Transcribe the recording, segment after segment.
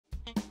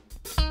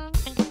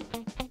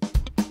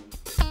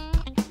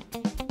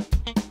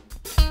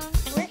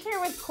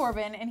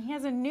Corbin, and he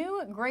has a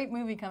new great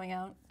movie coming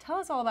out. Tell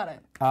us all about it.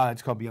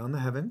 It's called Beyond the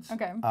Heavens.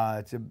 Okay.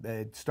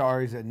 It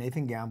stars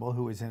Nathan Gamble,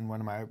 who was in one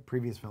of my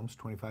previous films,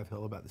 25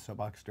 Hill, about the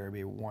soapbox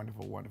derby, a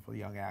wonderful, wonderful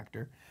young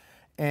actor.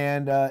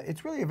 And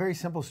it's really a very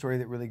simple story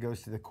that really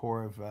goes to the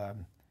core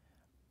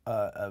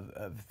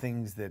of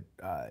things that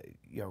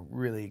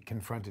really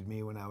confronted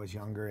me when I was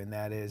younger, and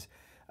that is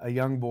a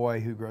young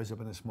boy who grows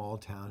up in a small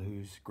town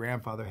whose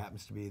grandfather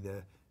happens to be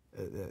the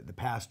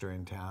pastor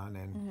in town,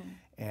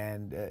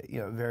 and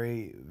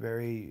very,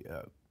 very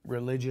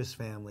religious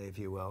family, if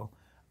you will,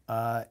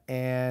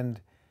 and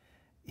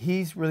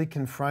he's really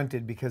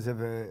confronted because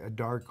of a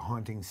dark,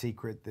 haunting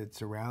secret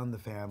that's around the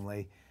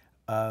family.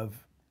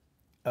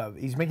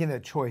 He's making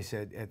that choice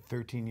at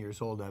 13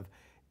 years old of,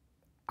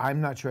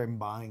 I'm not sure I'm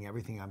buying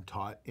everything I'm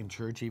taught in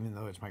church, even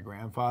though it's my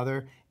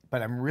grandfather,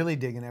 but I'm really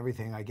digging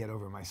everything I get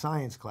over in my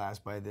science class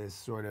by this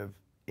sort of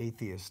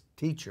atheist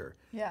teacher.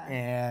 Yeah.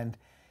 And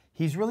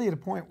he's really at a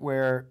point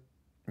where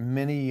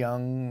many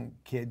young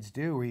kids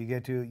do, where you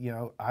get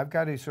to, I've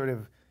got to sort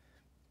of,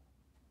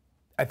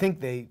 I think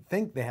they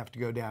have to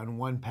go down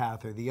one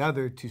path or the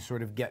other to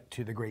sort of get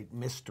to the great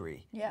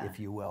mystery, if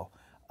you will.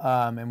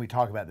 And we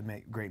talk about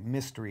the great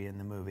mystery in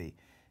the movie.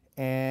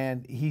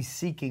 And he's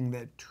seeking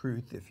that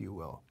truth, if you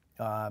will.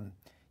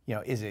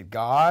 Is it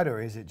God,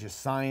 or is it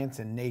just science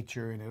and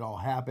nature and it all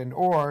happened?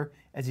 Or,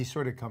 as he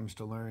sort of comes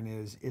to learn,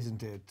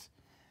 isn't it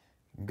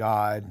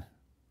God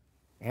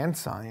and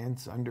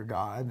science under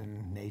God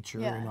and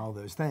nature and all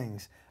those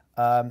things?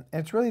 And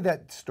it's really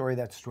that story,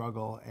 that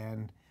struggle,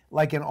 and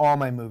like in all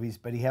my movies,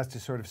 but he has to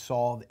sort of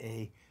solve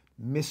a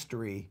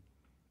mystery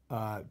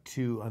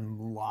to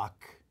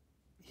unlock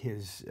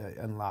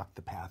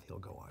the path he'll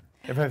go on.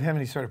 If I have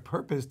any sort of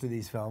purpose to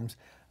these films,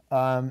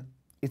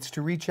 it's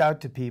to reach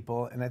out to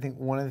people, and I think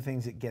one of the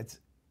things that gets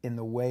in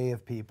the way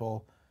of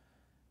people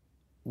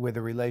with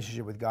a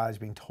relationship with God is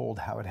being told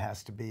how it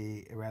has to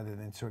be rather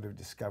than sort of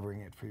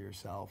discovering it for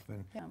yourself.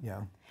 And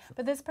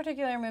But this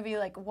particular movie,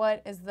 like,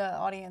 what is the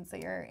audience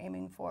that you're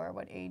aiming for?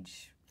 What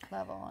age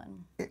level?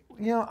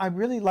 I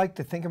really like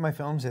to think of my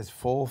films as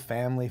full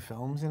family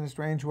films in a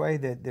strange way,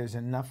 that there's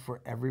enough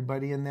for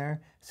everybody in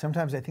there.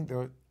 Sometimes I think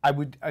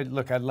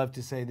I'd love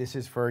to say this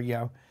is for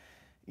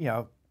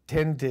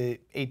 10 to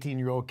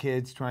 18-year-old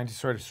kids trying to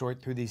sort of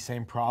sort through these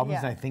same problems.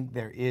 And I think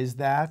there is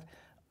that.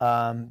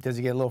 Does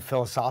it get a little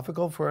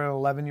philosophical for an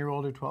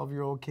 11-year-old or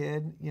 12-year-old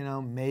kid?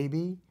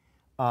 Maybe.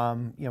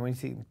 When you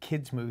see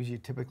kids movies, you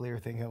typically are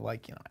thinking of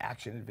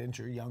action,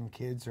 adventure, young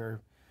kids,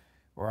 or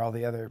all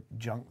the other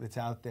junk that's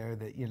out there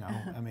that,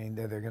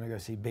 they're going to go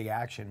see big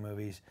action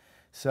movies.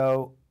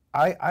 So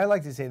I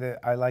like to say that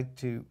I like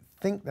to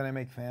think that I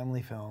make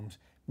family films,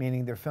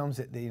 meaning they're films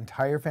that the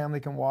entire family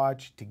can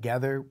watch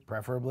together,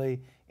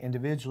 preferably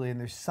individually, and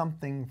there's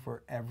something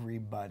for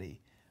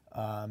everybody.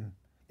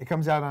 It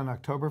comes out on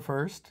October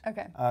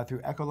 1st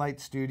through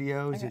Echolite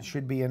Studios. Okay. It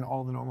should be in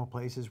all the normal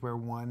places where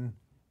one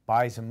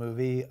buys a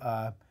movie.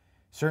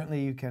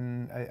 Certainly you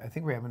can, I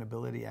think we have an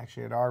ability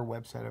actually at our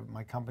website of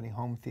my company,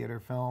 Home Theater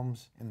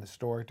Films, in the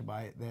store to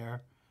buy it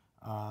there.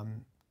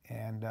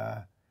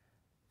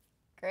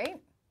 Great.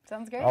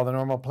 Sounds great. All the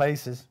normal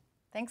places.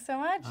 Thanks so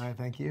much. All right,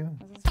 thank you.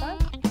 This was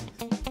fun.